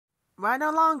right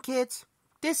along, kids.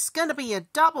 This is gonna be a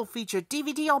double feature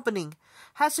DVD opening,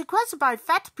 as requested by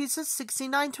Fat Pieces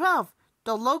 6912,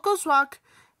 TheLogosRock,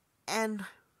 and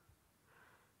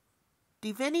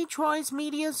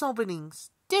DevinnyTroy'sMediaOpenings.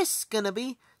 This is gonna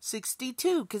be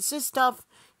 62, consists of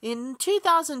in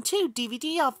 2002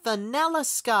 DVD of Vanilla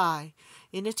Sky,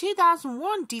 in the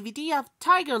 2001 DVD of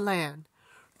Tigerland.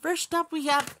 First up, we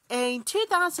have a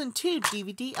 2002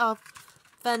 DVD of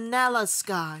Vanilla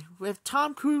Sky, with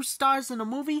Tom Cruise stars in the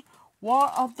movie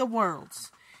War of the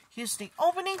Worlds. Here's the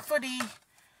opening for the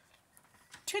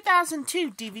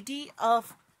 2002 DVD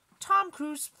of Tom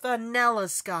Cruise Vanilla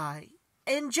Sky.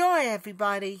 Enjoy,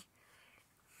 everybody!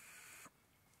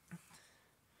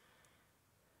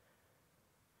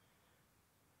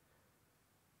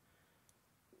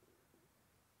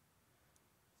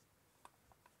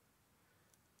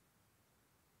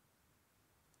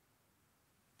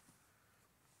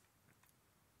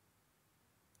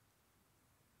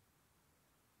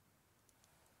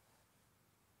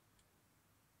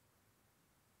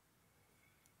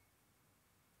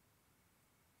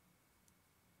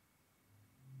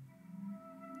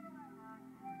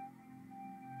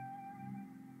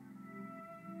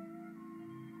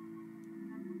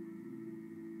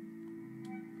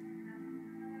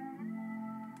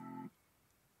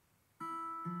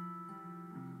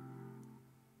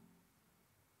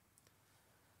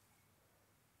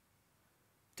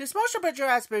 This motion picture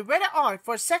has been rated R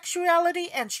for sexuality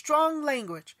and strong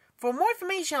language. For more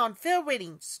information on film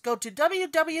ratings, go to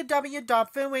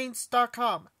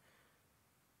www.filmratings.com.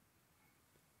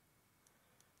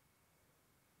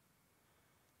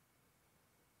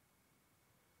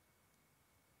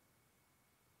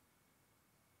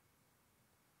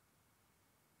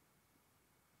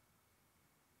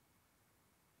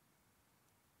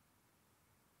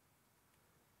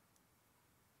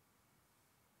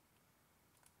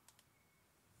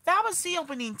 That was the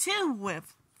opening too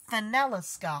with Vanilla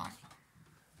Sky.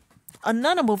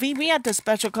 Another movie, we had the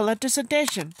special collector's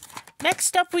edition.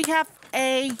 Next up, we have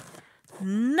a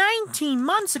 19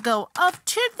 months ago of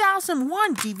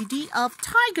 2001 DVD of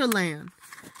Tigerland.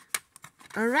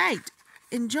 Alright,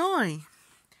 enjoy.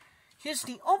 Here's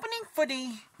the opening for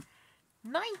the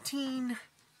 19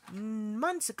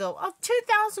 months ago of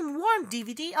 2001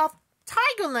 DVD of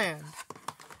Tigerland.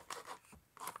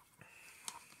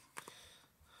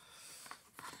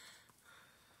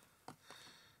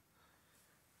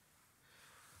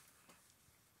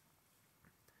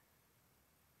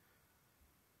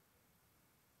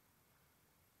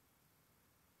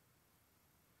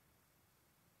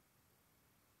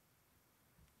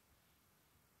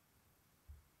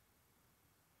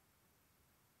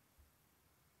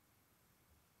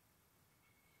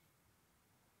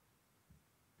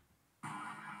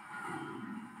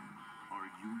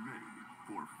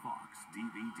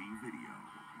 DVD video.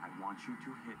 I want you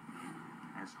to hit me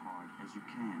as hard as you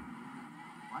can.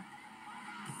 What?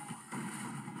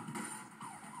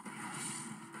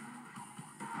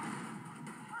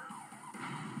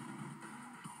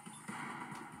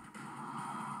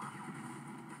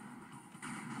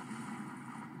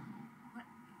 What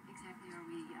exactly are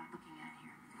we looking at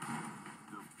here?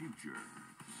 The future.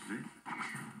 See?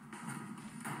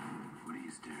 What are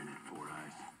you staring at, Four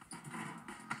Eyes?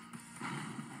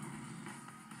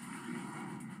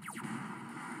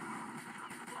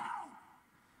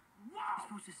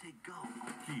 Supposed to say go.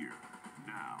 Here,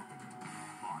 now,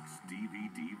 Fox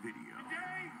DVD video.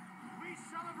 Today, we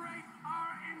celebrate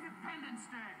our Independence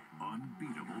Day.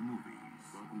 Unbeatable movies.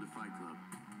 Welcome to Fight Club.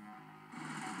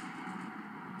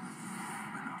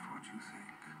 I'm not what you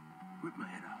think. Whip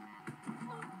my head up.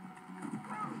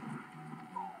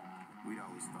 We'd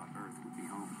always thought Earth would be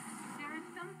home. There is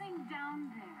something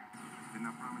down there.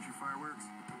 Didn't I promise you fireworks?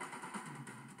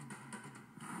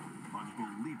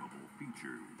 Unbelievable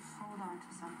features. Hold on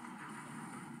to something.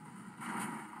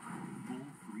 Full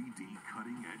 3D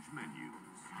cutting-edge menus.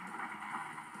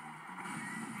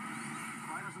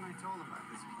 Why doesn't I told about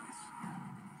this place?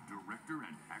 Director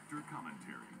and actor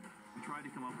commentary. We tried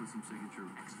to come up with some signature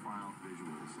X-File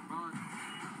visuals. But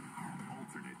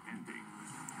Alternate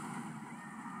endings.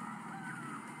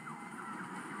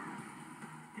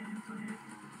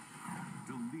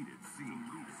 Deleted scenes.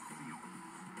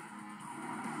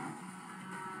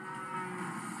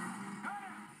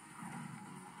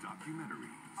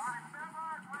 Documentaries.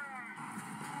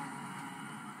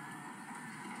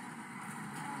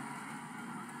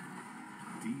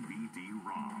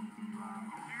 DVD-ROM.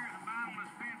 here's a bottomless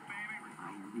pit, baby.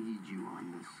 I need you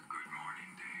on this. Good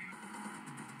morning, Dave.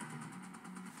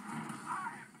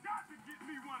 I have got to get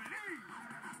me one of these.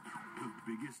 The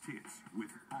biggest hits with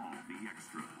all the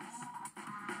extras.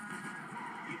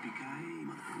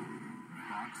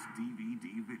 Deluxe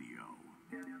DVD video.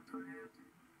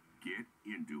 Get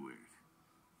into it.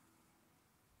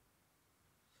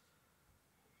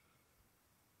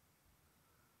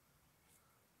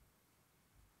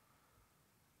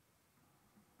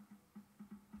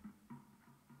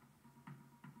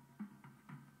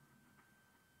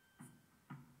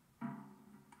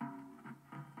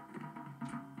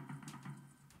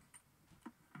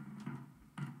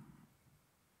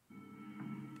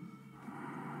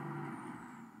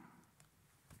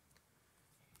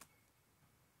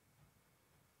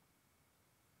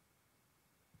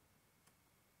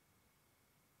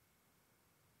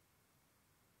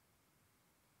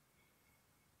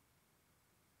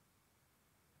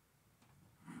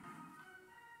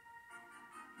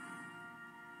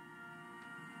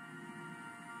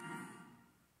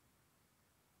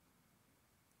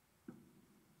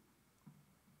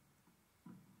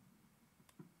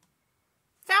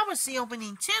 That was the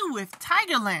opening 2 with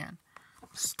Tigerland.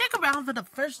 Stick around for the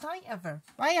first time ever,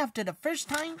 right after the first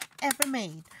time ever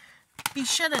made. Be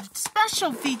sure to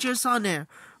special features on there,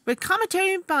 with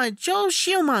commentary by Joe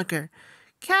Schumacher,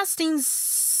 casting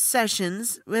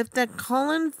sessions with the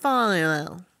Colin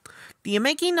Farrell, the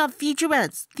making of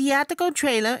featurettes, theatrical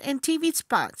trailer, and TV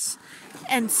spots.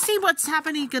 And see what's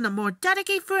happening gonna more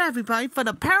dedicate for everybody for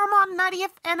the Paramount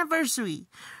 90th anniversary.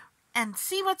 And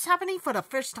see what's happening for the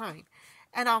first time.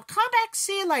 And I'll come back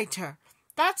see you later.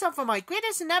 That's all for my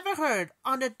greatest never heard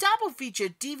on the double feature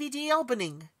DVD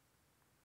opening.